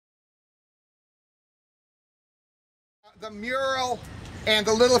The mural and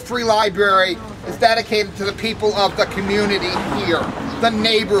the little free library is dedicated to the people of the community here, the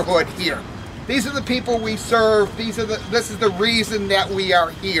neighborhood here. These are the people we serve. This is the reason that we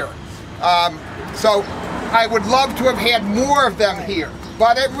are here. So I would love to have had more of them here,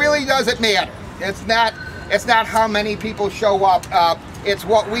 but it really doesn't matter. It's not how many people show up. It's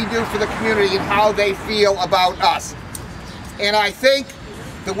what we do for the community and how they feel about us. And I think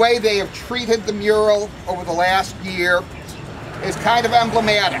the way they have treated the mural over the last year is kind of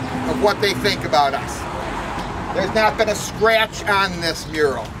emblematic of what they think about us. There's not been a scratch on this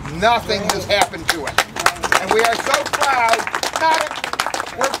mural. Nothing has happened to it. And we are so proud,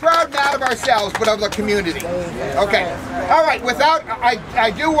 we're proud not of ourselves, but of the community. Okay, all right,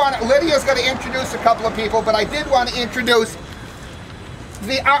 I do want, Lydia's going to introduce a couple of people, but I did want to introduce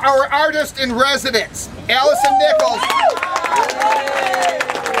our artist in residence, Allison Nichols.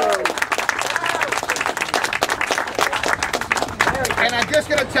 And I'm just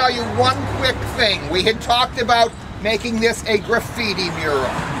going to tell you one quick thing. We had talked about making this a graffiti mural.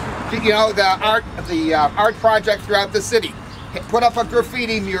 You know, the art project throughout the city put up a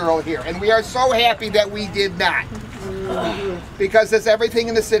graffiti mural here, and we are so happy that we did not, because does everything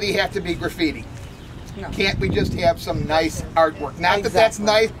in the city have to be graffiti? No. Can't we just have some nice artwork? Not that that's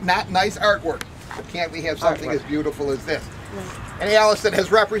nice, not nice artwork, but can't we have something as beautiful as this? And Allison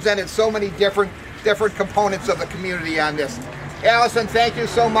has represented so many different components of the community on this. Allison, thank you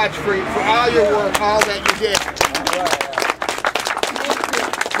so much for all your work, all that you did.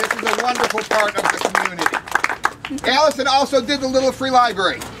 This is a wonderful part of the community. Allison also did the Little Free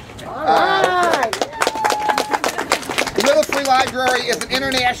Library. The Little Free Library is an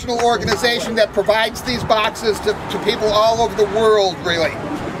international organization that provides these boxes to people all over the world, really.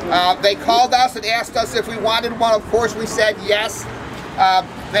 They called us and asked us if we wanted one. Of course, we said yes.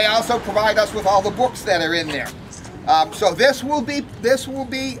 They also provide us with all the books that are in there. So this will be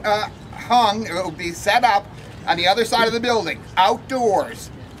hung. It will be set up on the other side of the building, outdoors,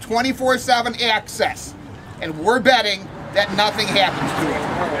 24/7 access, and we're betting that nothing happens to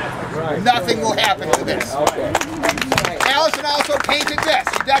it. Nothing will happen to this. Allison also painted this.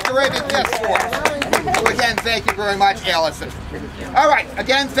 She decorated this for us. So again, thank you very much, Allison. All right,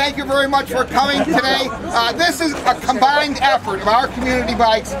 again, thank you very much for coming today. This is a combined effort of our community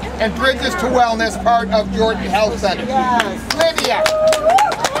bikes and Bridges to Wellness, part of Jordan Health Center. Lydia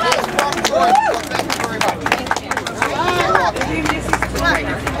is from Jordan, so thank you very much.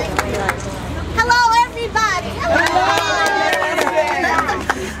 Hello, everybody.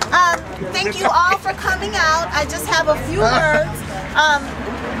 Thank you all for coming out. I just have a few words.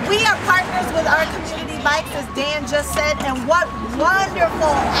 We are partners with our community bikes, as Dan just said, and what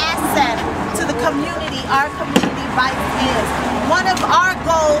wonderful asset to the community our community bike is. One of our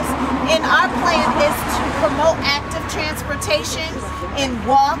goals in our plan is to promote active transportation in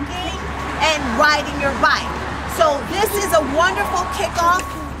walking and riding your bike. So this is a wonderful kickoff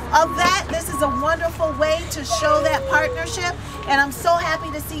of that. This is a wonderful way to show that partnership, and I'm so happy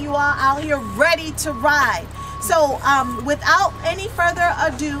to see you all out here ready to ride. So without any further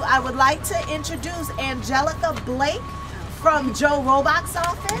ado, I would like to introduce Angelica Blake from Joe Robach's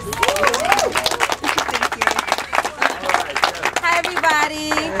office. Hi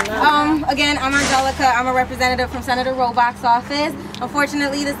everybody. Again, I'm Angelica. I'm a representative from Senator Robach's office.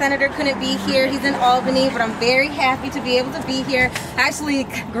 Unfortunately, the senator couldn't be here. He's in Albany, but I'm very happy to be able to be here. I actually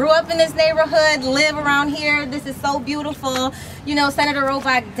grew up in this neighborhood, live around here. This is so beautiful. You know, Senator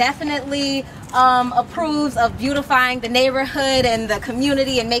Robach definitely approves of beautifying the neighborhood and the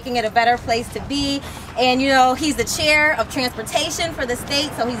community and making it a better place to be. And you know, he's the chair of transportation for the state,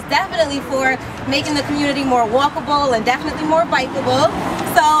 so he's definitely for making the community more walkable and definitely more bikeable.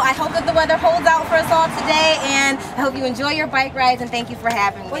 So I hope that the weather holds out for us all today, and I hope you enjoy your bike rides, and thank you for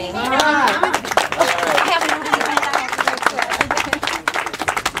having me.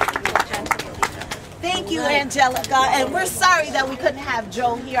 Thank you, Angelica, and we're sorry that we couldn't have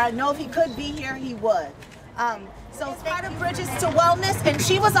Joe here. I know if he could be here, he would. So it's part of Bridges to Wellness, and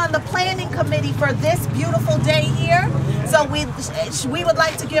she was on the planning committee for this beautiful day here. So we would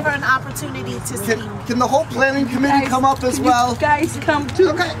like to give her an opportunity to speak. Can the whole planning committee come up as well? Guys, come too.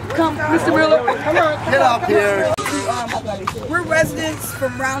 Okay. Come, Mr. Miller. Come on. Get up here. We're residents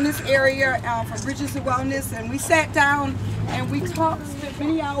from around this area, from Bridges to Wellness, and we sat down and we spent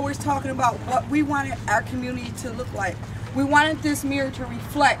many hours talking about what we wanted our community to look like. We wanted this mirror to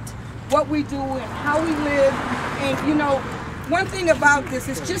reflect what we do and how we live. And you know, one thing about this,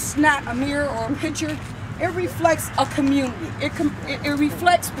 it's just not a mirror or a picture. It reflects a community. It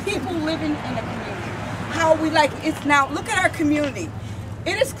reflects people living in a community. How we like it. Now, look at our community.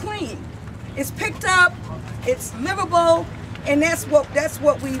 It is clean. it's picked up, it's livable, and that's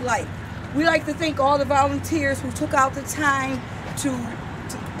what we like. We like to thank all the volunteers who took out the time to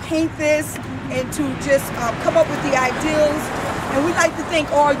paint this and to just come up with the ideals. And we'd like to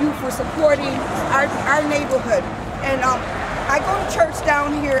thank all you for supporting our neighborhood. And I go to church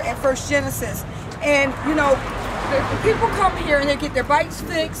down here at First Genesis, and you know, the people come here and they get their bikes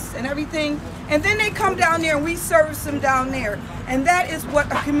fixed and everything, and then they come down there and we service them down there. And that is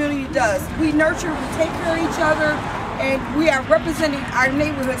what a community does. We nurture, we take care of each other, and we are representing our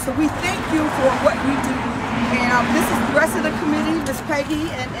neighborhood. So we thank you for what you do. And this is the rest of the committee, Miss Peggy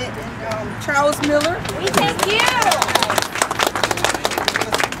and Charles Miller. We thank you.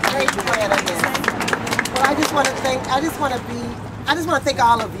 Great plan on this. Well, I just want to thank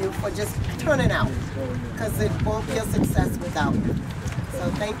all of you for just turning out, because it won't be a success without you. So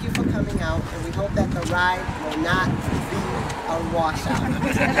thank you for coming out, and we hope that the ride will not be a washout. I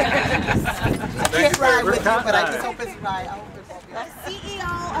can't ride with you, but I just hope it's right. The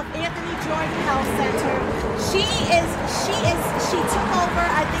CEO of Anthony Jordan Health Center. She took over,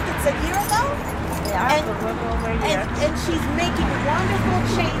 I think it's a year ago. And she's making wonderful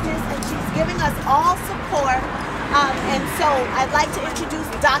changes, and she's giving us all support. And so I'd like to introduce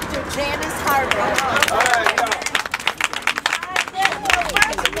Dr. Janice Hargrove.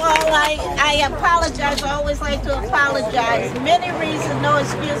 Well, I apologize. I always like to apologize. Many reasons, no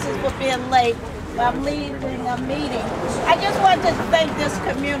excuses for being late. I'm leaving a meeting. I just want to thank this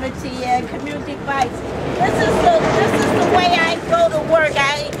community and Community Bikes. This is the way I go to work.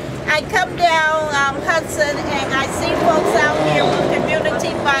 I come down Hudson and I see folks out here with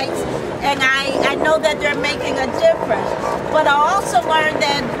Community Bikes, and I know that they're making a difference. But I also learned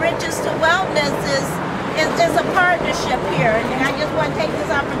that Bridges to Wellness is a partnership here, and I just want to take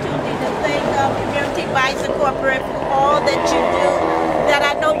this opportunity to thank Community Bikes Incorporated for all that you do, that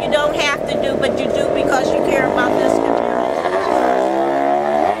I know you don't have to do, but you do because you care about this community.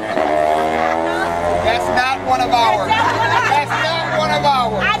 That's not one of ours. That's not one of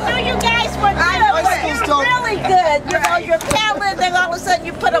ours. I knew you guys were good. You're really good. You know, you're paddling, then all of a sudden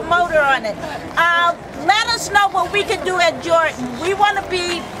you put a motor on it. Let us know what we can do at Jordan. We want to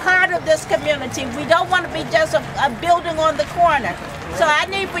be part of this community. We don't want to be just a building on the corner. So I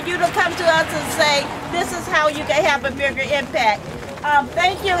need for you to come to us and say, this is how you can have a bigger impact.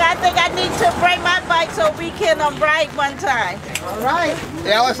 Thank you. I think I need to bring my bike so we can ride one time. All right.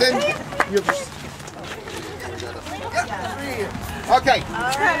 Allison. Okay,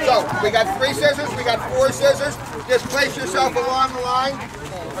 so we got 3 scissors, we got 4 scissors. Just place yourself along the line,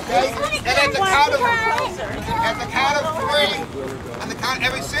 okay? And at the count of 3,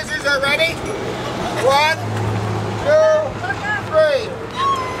 every scissors are ready. 1, 2, 3.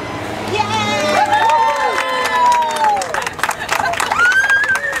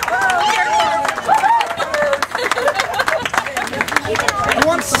 Who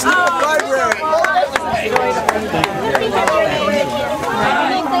wants to see the library?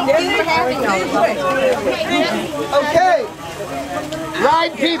 Okay,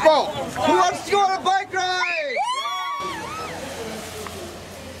 ride people. Who wants to go on a bike ride?